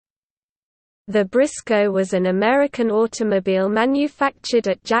The Briscoe was an American automobile manufactured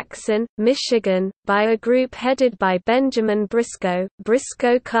at Jackson, Michigan, by a group headed by Benjamin Briscoe.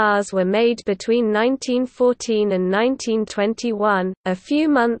 Briscoe cars were made between 1914 and 1921. A few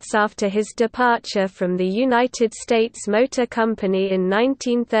months after his departure from the United States Motor Company in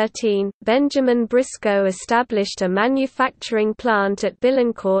 1913, Benjamin Briscoe established a manufacturing plant at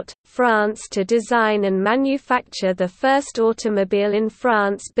Billancourt, France to design and manufacture the first automobile in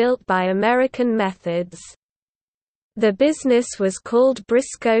France built by American methods. The business was called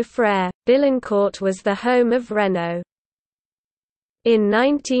Briscoe Frere. Billancourt was the home of Renault. In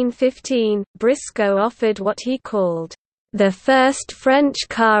 1915, Briscoe offered what he called the first French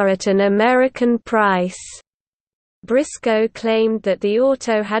car at an American price. Briscoe claimed that the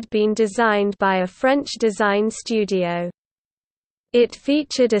auto had been designed by a French design studio. It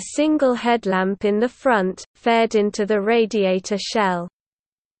featured a single headlamp in the front, fed into the radiator shell.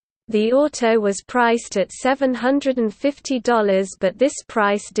 The auto was priced at $750, but this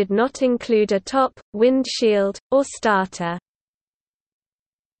price did not include a top, windshield, or starter.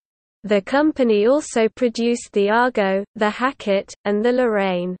 The company also produced the Argo, the Hackett, and the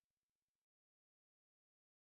Lorraine.